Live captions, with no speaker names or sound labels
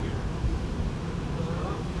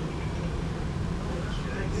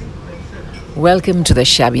Welcome to the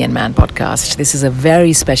Shabby and Man podcast. This is a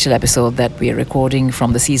very special episode that we are recording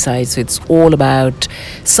from the seaside, so it's all about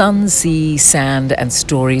sun, sea, sand, and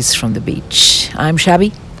stories from the beach. I'm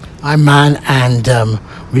Shabby. I'm Man, and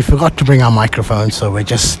we forgot to bring our microphone, so we're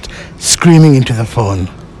just screaming into the phone.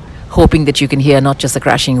 Hoping that you can hear not just the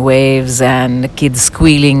crashing waves and kids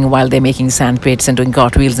squealing while they're making sand pits and doing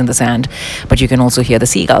cartwheels in the sand, but you can also hear the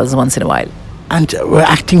seagulls once in a while. And we're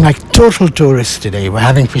acting like total tourists today. We're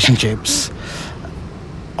having fish and chips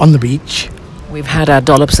on the beach. We've had our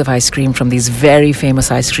dollops of ice cream from these very famous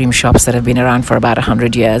ice cream shops that have been around for about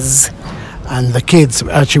 100 years. And the kids,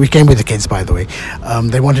 actually we came with the kids, by the way,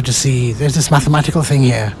 they wanted to see, there's this mathematical thing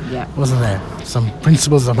here, wasn't there? Some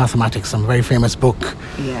principles of mathematics, some very famous book.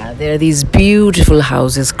 Yeah, there are these beautiful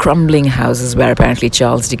houses, crumbling houses, where apparently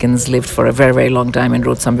Charles Dickens lived for a very, very long time and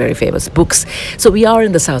wrote some very famous books. So we are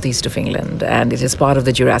in the southeast of England, and it is part of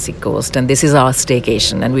the Jurassic Coast, and this is our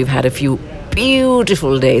staycation, and we've had a few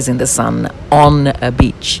beautiful days in the sun on a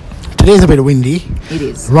beach. Today's a bit windy. It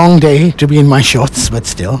is. Wrong day to be in my shorts, but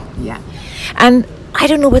still. Yeah. And I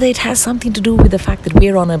don't know whether it has something to do with the fact that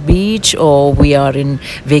we're on a beach or we are in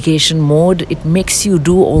vacation mode. It makes you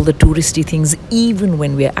do all the touristy things even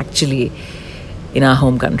when we're actually in our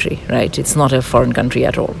home country, right? It's not a foreign country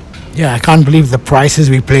at all. Yeah, I can't believe the prices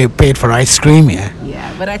we paid for ice cream here. Yeah,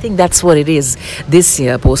 but I think that's what it is this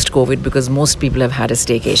year post-COVID, because most people have had a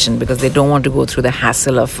staycation because they don't want to go through the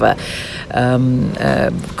hassle of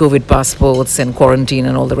COVID passports and quarantine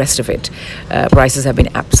and all the rest of it. Prices have been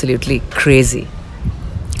absolutely crazy.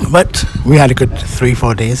 But we had a good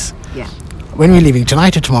 3-4 days. Yeah. When are we leaving,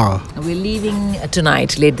 tonight or tomorrow? We're leaving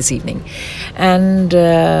tonight, late this evening. And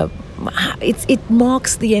it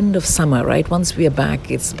marks the end of summer, right? Once we are back,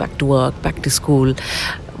 it's back to work, back to school.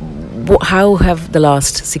 How have the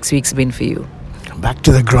last 6 weeks been for you? Back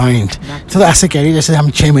to the grind. So ऐसे कह रही जैसे हम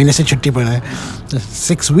 6 महीने से छुट्टी पर हैं.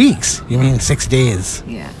 6 weeks? You mean 6 days?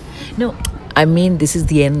 Yeah. No, I mean this is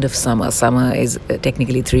the end of summer. Summer is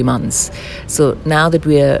technically 3 months. So now that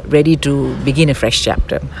we are ready to begin a fresh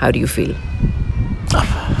chapter, how do you feel?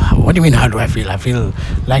 What do you mean, how do I feel? I feel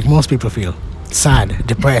like most people feel. Sad,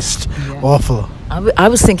 depressed, awful. I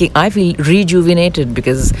was thinking I feel rejuvenated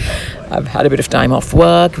because I've had a bit of time off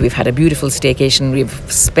work. We've had a beautiful staycation. We've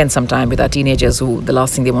spent some time with our teenagers who the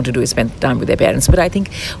last thing they want to do is spend time with their parents. But I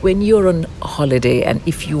think when you're on holiday and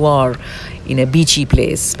if you are in a beachy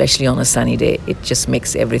place, especially on a sunny day, it just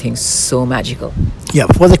makes everything so magical. Yeah,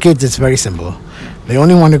 for the kids it's very simple. They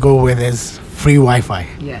only want to go where there's free Wi-Fi.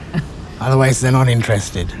 Yeah. Otherwise they're not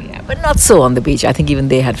interested. Yeah, but not so on the beach. I think even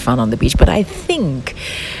they had fun on the beach. But I think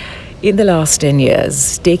in the last 10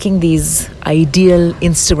 years, taking these ideal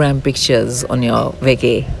Instagram pictures on your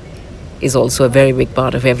vacay is also a very big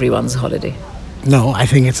part of everyone's holiday. No, I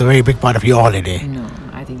think it's a very big part of your holiday. No,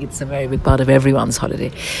 I think it's a very big part of everyone's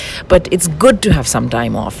holiday. But it's good to have some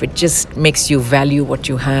time off. It just makes you value what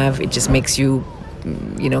you have. It just makes you,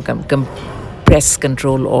 press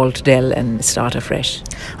Control Alt Del and start afresh.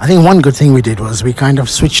 I think one good thing we did was we kind of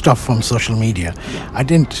switched off from social media. I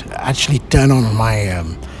didn't actually turn on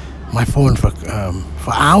my phone for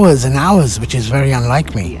hours and hours, which is very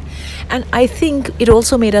unlike me. And I think it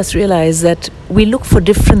also made us realize that we look for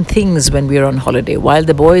different things when we're on holiday. While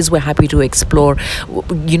the boys were happy to explore,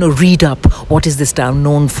 read up, what is this town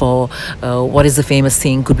known for? What is the famous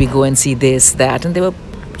thing? Could we go and see this, that? And they were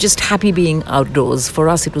just happy being outdoors. For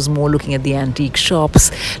us, it was more looking at the antique shops,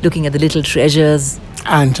 looking at the little treasures.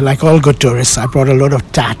 And like all good tourists, I brought a load of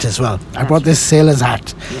tat as well. I brought this sailor's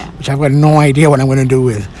hat, which I've got no idea what I'm going to do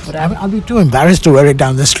with. But I'll be too embarrassed to wear it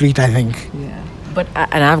down the street, I think. Yeah. But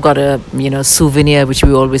and I've got a souvenir which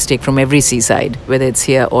we always take from every seaside, whether it's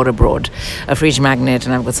here or abroad, a fridge magnet,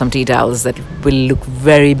 and I've got some tea towels that will look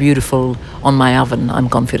very beautiful on my oven. I'm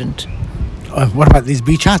confident. What about these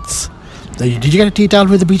beach hats? Did you get a tea towel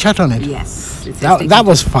with a beach hat on it? Yes. That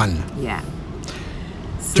was fun. Yeah.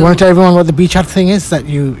 Do you want to tell everyone what the beach hut thing is? That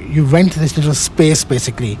you rent this little space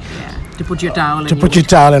basically. Yeah. To put your towel.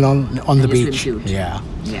 On the beach. Yeah.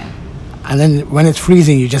 And then when it's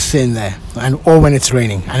freezing, you just sit in there, or when it's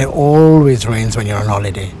raining, and it always rains when you're on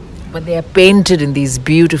holiday. But they are painted in these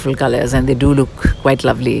beautiful colors, and they do look quite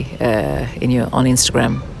lovely on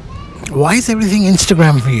Instagram. Why is everything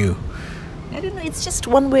Instagram for you? I don't know. It's just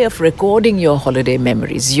one way of recording your holiday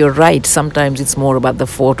memories. You're right. Sometimes it's more about the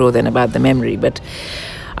photo than about the memory, but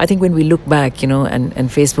I think when we look back, and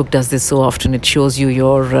Facebook does this so often, it shows you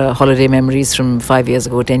your holiday memories from 5 years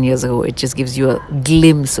ago, 10 years ago. It just gives you a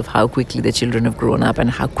glimpse of how quickly the children have grown up and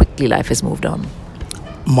how quickly life has moved on.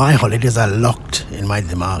 My holidays are locked in my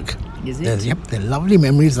dimag. Is it? They're lovely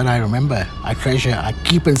memories that I remember, I treasure, I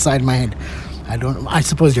keep inside my head. I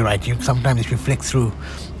suppose you're right. Sometimes if you flick through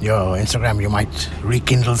your Instagram, you might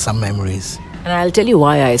rekindle some memories. And I'll tell you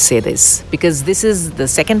why I say this. Because this is the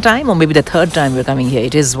second time, or maybe the third time we're coming here.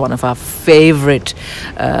 It is one of our favorite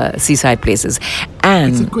seaside places.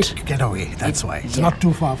 And It's a quick getaway, that's why. It's not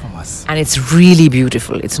too far from us. And it's really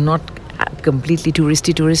beautiful. It's not completely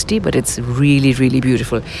touristy, but it's really, really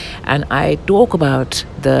beautiful. And I talk about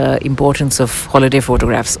the importance of holiday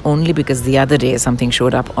photographs only because the other day something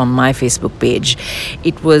showed up on my Facebook page.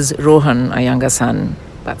 It was Rohan, our younger son,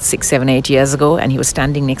 about 6, 7, 8 years ago, and he was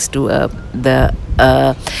standing next to the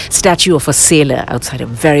statue of a sailor outside a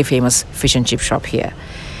very famous fish and chip shop here.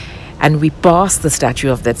 And we passed the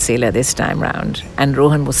statue of that sailor this time round, and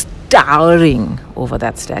Rohan was towering over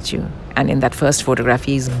that statue. And in that first photograph,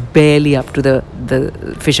 he's barely up to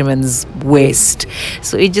the fisherman's waist.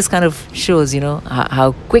 So it just kind of shows,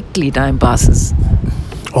 how quickly time passes.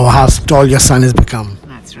 Or how tall your son has become.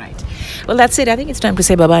 That's right. Well, that's it. I think it's time to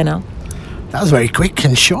say bye-bye now. That was very quick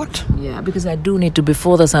and short. Yeah, because I do need to,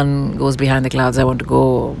 before the sun goes behind the clouds, I want to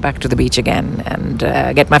go back to the beach again and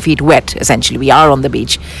get my feet wet, essentially. We are on the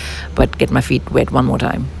beach, but get my feet wet one more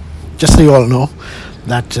time. Just so you all know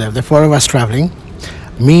that the four of us traveling,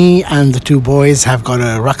 me and the two boys have got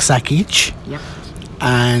a rucksack each. Yep.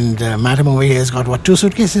 And Madam over here has got, what, 2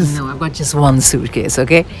 suitcases? No, I've got just one suitcase,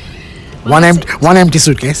 okay? One empty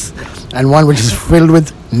suitcase and one which is filled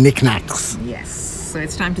with knickknacks. Yes. So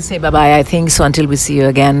it's time to say bye-bye, I think. So until we see you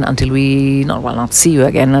again, not see you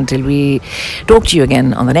again, until we talk to you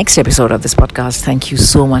again on the next episode of this podcast, thank you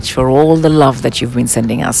so much for all the love that you've been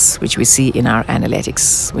sending us, which we see in our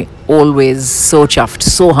analytics. We're always so chuffed,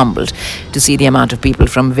 so humbled to see the amount of people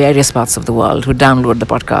from various parts of the world who download the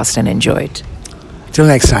podcast and enjoy it. Till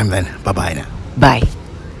next time then. Bye-bye now. Bye.